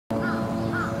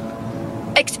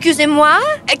Excusez-moi,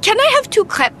 can I have 2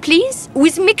 crepes, please,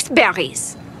 with mixed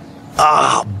berries?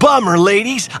 Ah, bummer,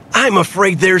 ladies. I'm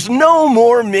afraid there's no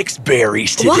more mixed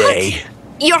berries today. What?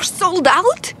 You're sold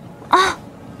out?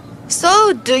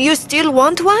 So, do you still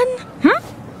want one?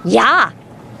 Yeah.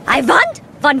 I want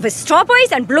one with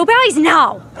strawberries and blueberries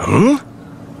now.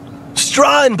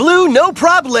 Straw and blue, no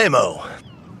problemo.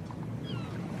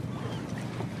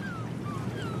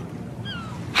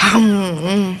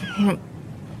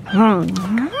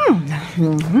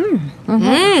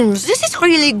 This is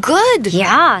really good.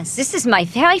 Yeah, this is my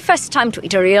very first time to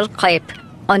eat a real crepe,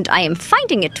 and I am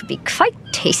finding it to be quite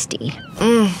tasty.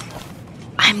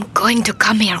 I'm going to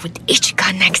come here with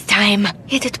Ichika next time.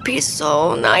 It'd be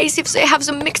so nice if they have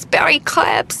some mixed berry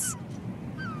crepes.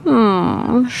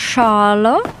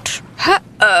 Charlotte?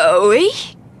 Oui?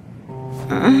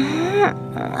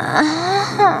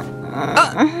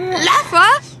 Lafra?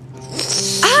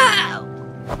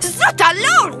 Zut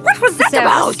alors! What was that There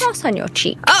about? was sauce on your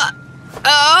cheek.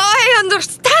 I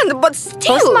understand, but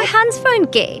still... Both my hands were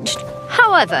engaged.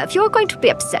 However, if you're going to be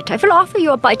upset, I will offer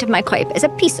you a bite of my crepe as a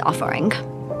peace offering.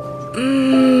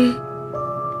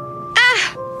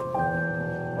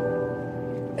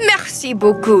 Merci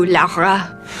beaucoup, Lara.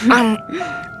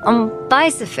 By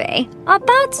the way,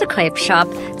 about the crepe shop,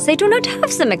 they do not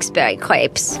have the mixed berry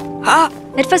crepes.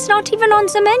 It was not even on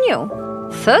the menu.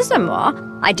 Furthermore,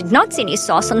 I did not see any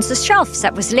sauce on the shelf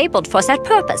that was labeled for that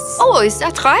purpose. Oh, is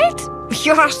that right?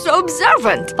 You are so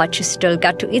observant. But you still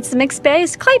got to eat the mixed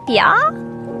berries crepe, yeah?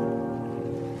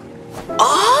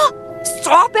 Oh,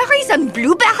 strawberries and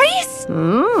blueberries?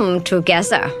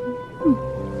 Together.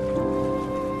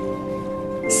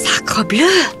 Sacre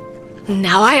bleu!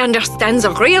 Now I understand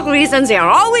the real reason they are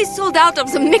always sold out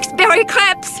of the mixed berry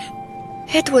crepes.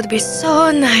 It would be so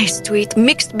nice to eat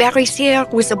mixed berries here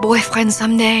with a boyfriend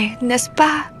someday, n'est-ce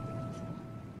pas?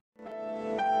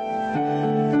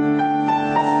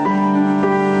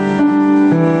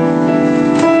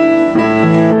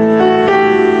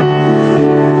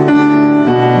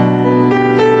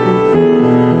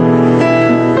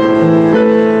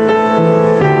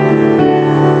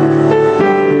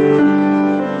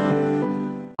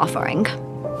 Offering.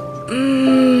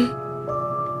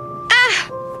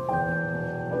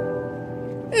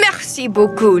 Merci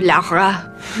beaucoup, Lara.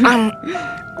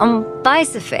 By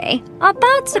the way,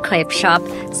 about the crepe shop,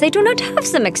 they do not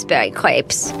have the mixed berry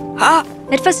crepes.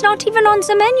 It was not even on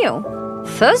the menu.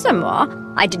 Furthermore,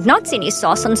 I did not see any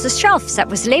sauce on the shelf that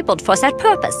was labeled for that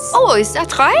purpose. Oh, is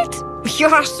that right? You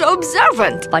are so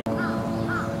observant. But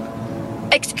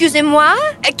excusez-moi,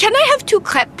 can I have 2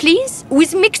 crepes, please,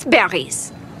 with mixed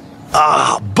berries?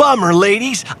 Ah, bummer,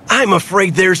 ladies. I'm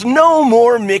afraid there's no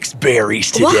more mixed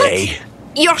berries today. What?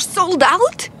 You're sold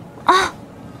out?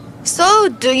 So,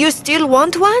 do you still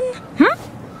want one?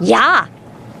 yeah,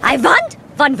 I want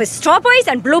one with strawberries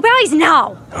and blueberries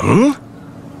now.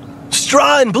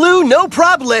 Straw and blue, no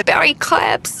problem. Berry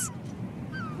crepes.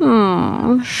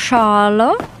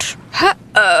 Charlotte?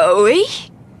 Oui?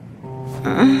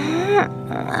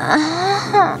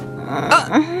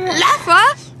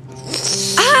 Lafra?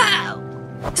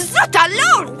 Zut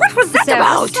alors! What was that There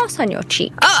about? was sauce on your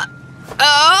cheek.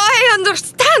 I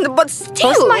understand, but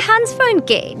still... Both my hands were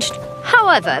engaged.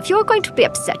 However, if you're going to be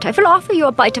upset, I will offer you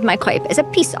a bite of my crepe as a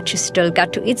peace offering. You still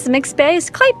got to eat the mixed berries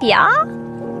crepe, yeah?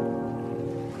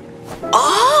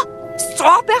 Oh,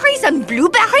 strawberries and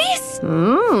blueberries?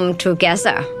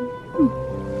 Together.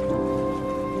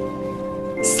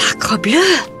 Sacre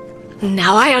bleu!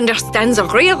 Now I understand the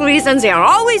real reason they are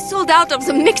always sold out of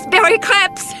the mixed berry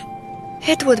crepes.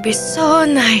 It would be so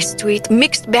nice to eat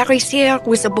mixed berries here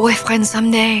with a boyfriend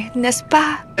someday, n'est-ce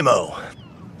pas? Mo.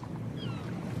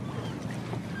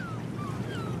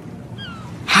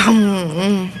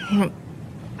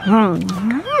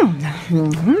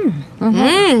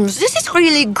 This is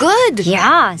really good.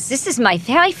 Yeah, this is my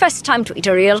very first time to eat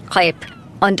a real crepe,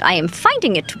 and I am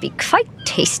finding it to be quite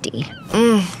tasty.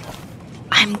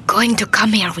 I'm going to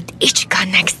come here with Ichika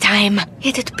next time.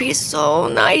 It'd be so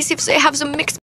nice if they have some mixed